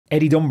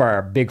Eddie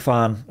Dunbar, big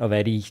fan of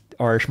Eddie,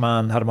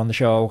 Irishman, had him on the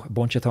show a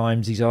bunch of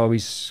times. He's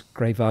always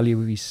great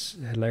value. He's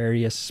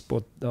hilarious,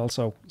 but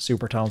also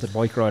super talented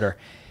bike rider.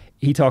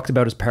 He talked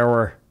about his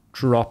power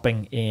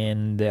dropping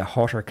in the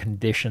hotter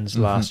conditions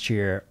last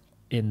year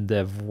in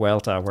the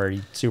Vuelta, where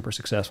he's super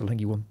successful. I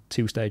think he won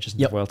 2 stages in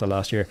the Vuelta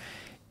last year.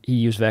 He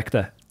used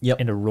VEKTA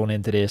in the run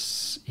into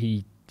this.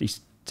 He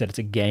said it's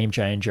a game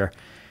changer.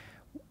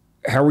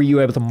 How were you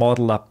able to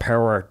model that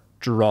power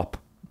drop?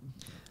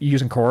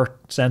 Using core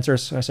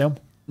sensors, I assume?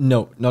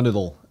 No, not at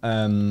all.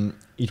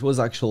 It was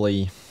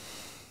actually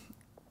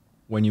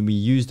when we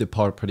use the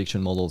power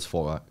prediction models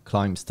for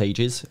climb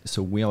stages,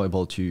 so we are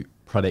able to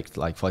predict,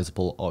 like, for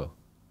example,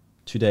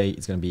 today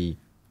it's going to be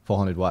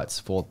 400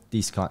 watts for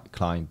this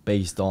climb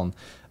based on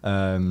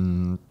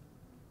the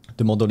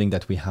modeling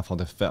that we have for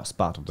the first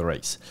part of the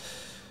race.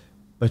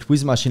 But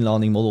with machine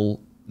learning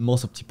model,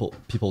 most of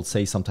people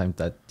say sometimes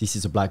that this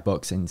is a black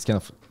box and it's kind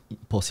of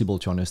impossible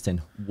to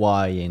understand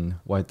why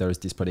there is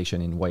this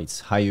prediction and why it's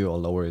higher or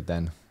lower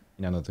than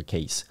in another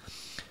case.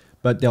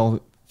 But there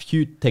are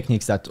few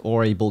techniques that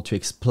are able to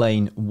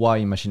explain why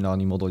a machine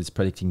learning model is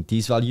predicting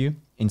this value.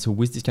 And so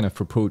with this kind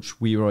of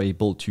approach, we are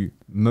able to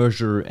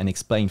measure and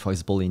explain, for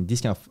example, in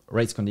this kind of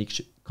race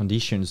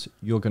conditions,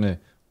 you're going to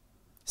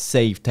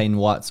save 10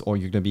 watts or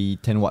you're going to be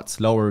 10 watts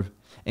lower.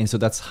 And so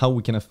that's how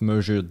we kind of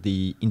measure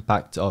the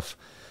impact of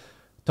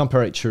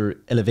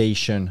temperature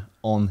elevation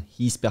on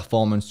his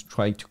performance, to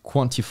try to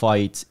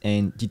quantify it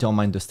and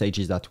determine the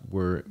stages that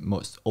were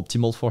most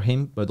optimal for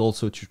him, but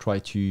also to try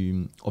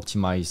to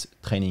optimize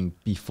training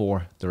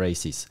before the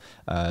races.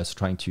 So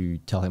trying to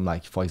tell him,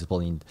 like, for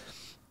example,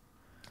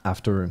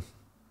 after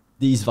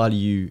this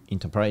value in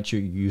temperature,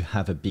 you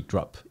have a big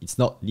drop. It's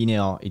not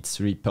linear, it's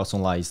really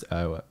personalized.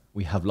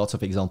 We have lots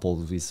of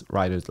examples with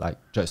riders, like,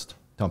 just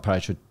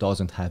temperature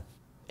doesn't have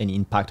any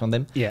impact on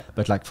them. Yeah.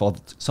 But like for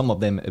some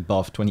of them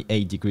above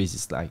 28 degrees,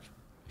 it's like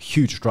a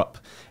huge drop.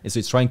 And so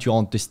it's trying to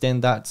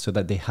understand that so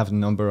that they have a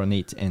number on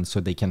it and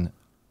so they can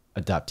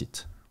adapt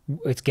it.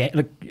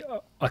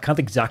 I can't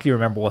exactly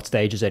remember what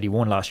stages Eddie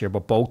won last year,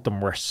 but both of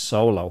them were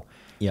solo.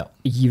 Yeah.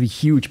 You have a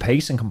huge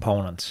pacing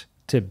component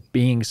to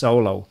being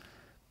solo.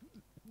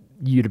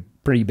 You had a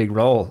pretty big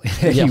role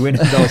if you win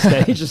in those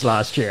stages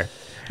last year.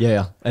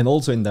 Yeah. And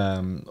also in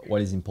the,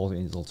 what is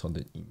important is also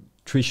the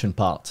nutrition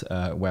part,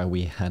 where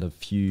we had a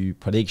few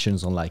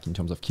predictions on, like, in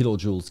terms of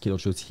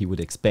kilojoules he would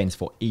expend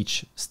for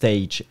each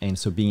stage. And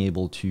so being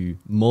able to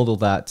model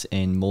that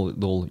and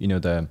model,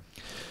 the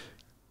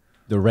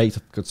rate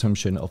of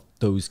consumption of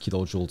those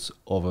kilojoules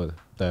over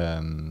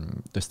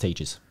the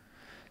stages.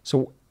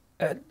 So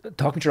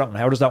talk me through that.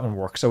 How does that one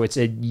work? So it's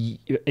a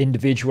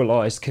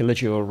individualized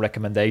kilojoule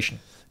recommendation.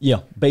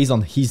 Yeah, based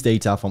on his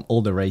data from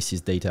all the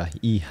races data,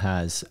 he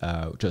has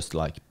just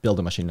like build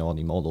a machine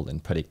learning model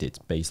and predict it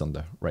based on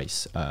the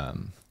race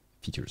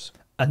features.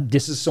 And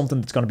this is something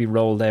that's going to be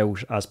rolled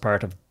out as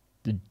part of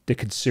the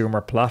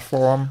consumer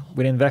platform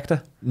within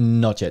VEKTA?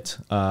 Not yet,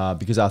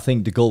 because I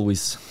think the goal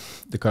with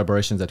the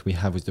collaborations that we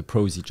have with the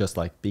pros is just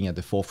like being at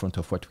the forefront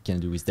of what we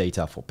can do with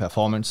data for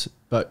performance,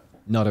 but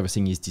not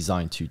everything is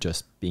designed to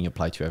just being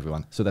applied to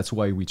everyone. So that's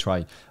why we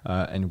try,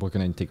 and we're going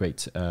to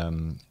integrate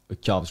a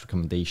carbs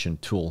recommendation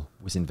tool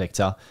within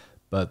VEKTA,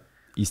 but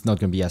it's not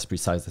going to be as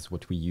precise as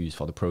what we use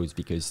for the pros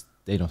because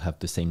they don't have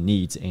the same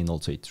needs, and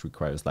also it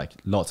requires like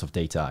lots of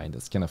data, and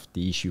that's kind of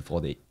the issue for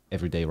the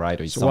everyday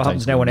rider. So what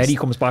happens now when Eddie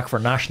comes back for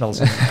nationals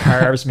and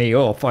carves me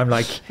up? I'm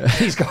like,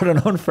 he's got an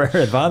unfair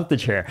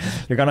advantage here.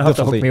 You're going to have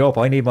to hook me up.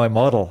 I need my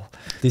model.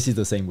 This is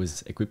the same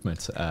with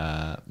equipment.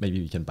 Maybe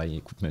you can buy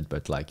equipment,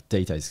 but like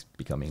data is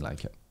becoming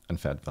like an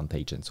unfair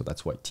advantage. And so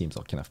that's why teams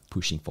are kind of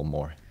pushing for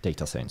more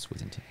data science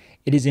within team.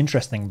 It is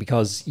interesting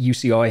because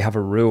UCI have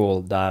a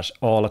rule that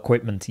all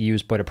equipment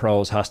used by the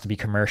pros has to be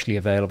commercially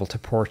available to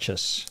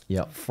purchase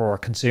for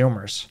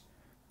consumers.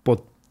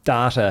 But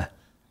data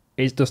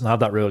doesn't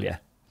have that rule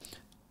yet.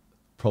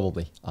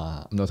 Probably.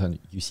 I'm not a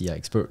UCI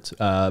expert,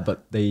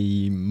 but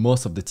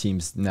most of the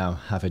teams now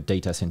have a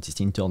data scientist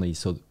internally.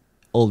 So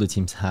all the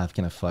teams have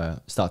kind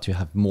of start to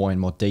have more and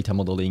more data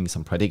modeling,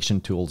 some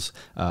prediction tools,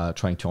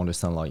 trying to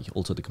understand like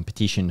also the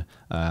competition,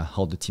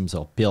 how the teams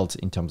are built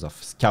in terms of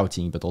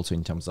scouting, but also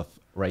in terms of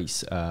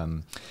race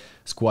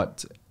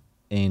squad.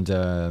 And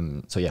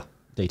so yeah,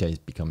 data is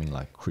becoming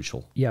like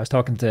crucial. Yeah, I was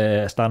talking to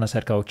Astana's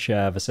head coach,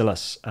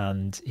 Vasilis,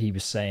 and he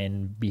was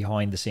saying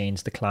behind the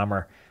scenes, the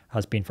clamour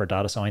has been for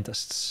data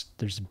scientists.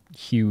 There's a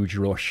huge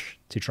rush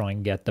to try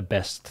and get the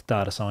best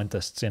data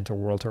scientists into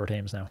WorldTour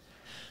teams now.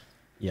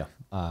 Yeah,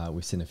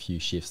 we've seen a few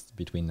shifts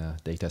between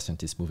data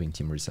scientists moving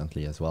team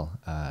recently as well.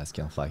 It's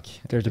kind of like...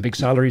 There's the big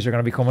salaries are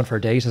going to be coming for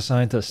data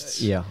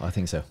scientists. Yeah, I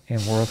think so. In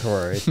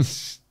WorldTour.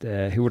 It's,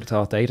 who would have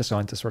thought data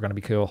scientists were going to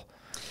be cool?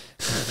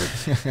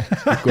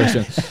 Good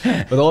question.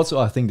 But also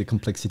I think the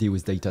complexity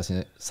with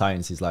data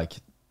science is like,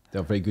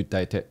 they're very good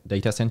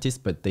data scientists,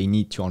 but they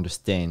need to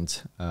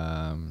understand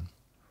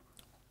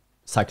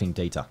cycling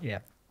data. Yeah,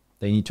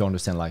 they need to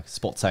understand like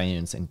sports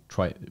science and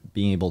try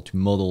being able to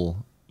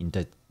model in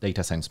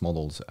data science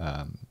models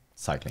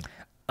cycling.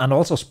 and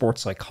also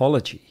sports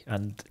psychology.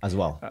 And as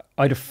well.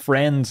 I had a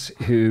friend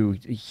who,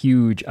 a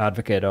huge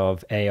advocate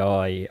of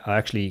AI. I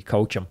actually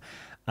coach him,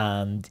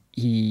 and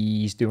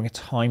he's doing a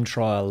time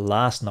trial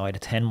last night, a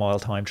 10-mile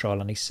time trial,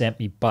 and he sent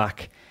me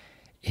back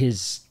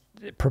his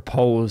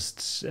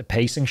proposed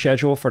pacing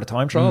schedule for the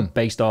time trial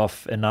based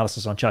off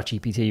analysis on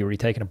ChatGPT, where he'd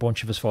taken a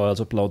bunch of his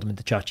files, upload them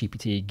into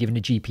ChatGPT, given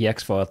a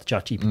GPX file to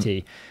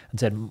ChatGPT, and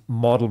said,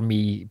 model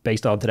me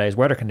based on today's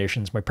weather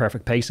conditions, my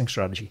perfect pacing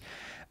strategy.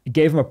 It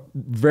gave him a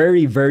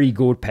very, very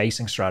good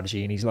pacing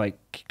strategy, and he's like,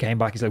 came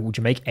back, he's like, would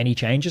you make any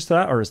changes to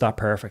that, or is that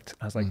perfect?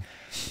 I was like,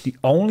 the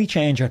only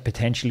change I'd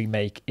potentially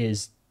make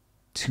is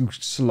to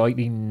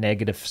slightly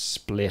negative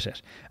split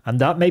it, and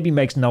that maybe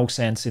makes no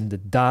sense in the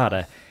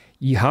data.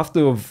 You have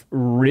to have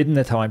ridden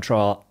the time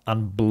trial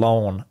and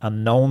blown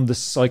and known the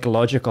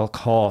psychological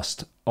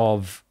cost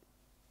of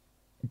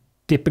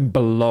dipping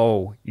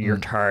below your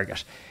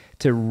target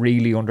to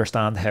really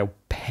understand how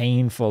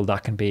painful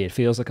that can be. It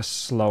feels like a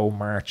slow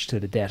march to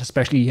the death,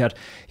 especially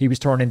he was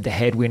turning into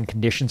headwind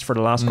conditions for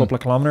the last couple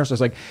of kilometers. It's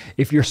like,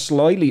 if you're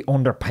slightly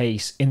under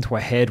pace into a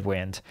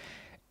headwind,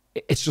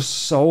 it's just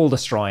soul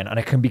destroying, and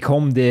it can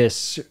become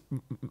this,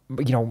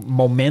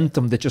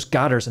 momentum that just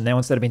gathers. And now,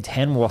 instead of being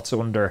 10 watts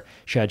under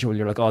schedule,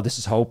 you're like, oh, this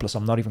is hopeless,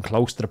 I'm not even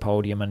close to the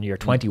podium, and you're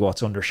 20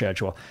 watts under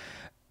schedule.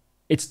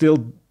 It's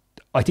still,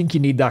 I think you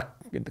need that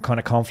kind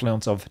of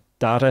confluence of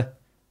data,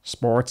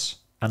 sports,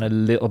 and a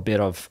little bit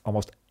of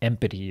almost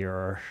empathy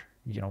or,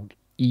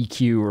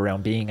 EQ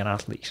around being an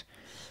athlete.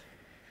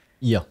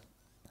 Yeah,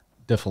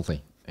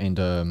 definitely. And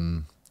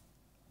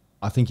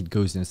I think it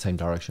goes in the same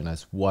direction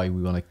as why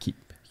we want to keep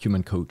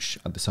human coach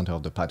at the center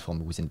of the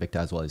platform within VEKTA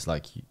as well. Is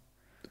like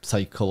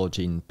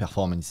psychology and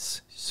performance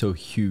is so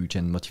huge,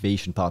 and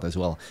motivation part as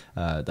well,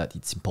 that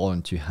it's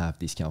important to have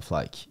this kind of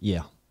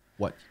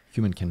what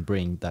human can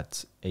bring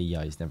that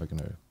AI is never going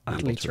to.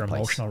 Athletes are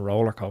emotional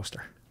roller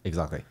coaster.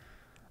 Exactly.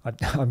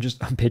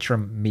 I'm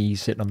picturing me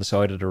sitting on the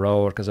side of the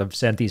road, because I've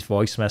sent these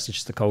voice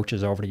messages to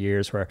coaches over the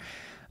years where,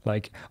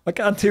 like, I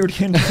can't do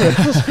the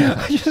intervals.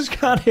 I just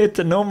can't hit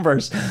the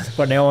numbers.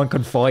 But now I'm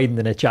confiding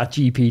in a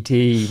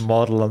ChatGPT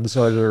model on the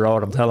side of the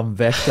road. I'm telling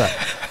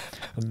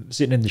VEKTA. I'm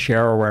sitting in the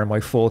shower wearing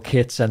my full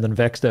kit, sending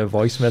VEKTA a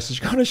voice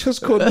message, going, I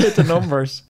just couldn't hit the numbers.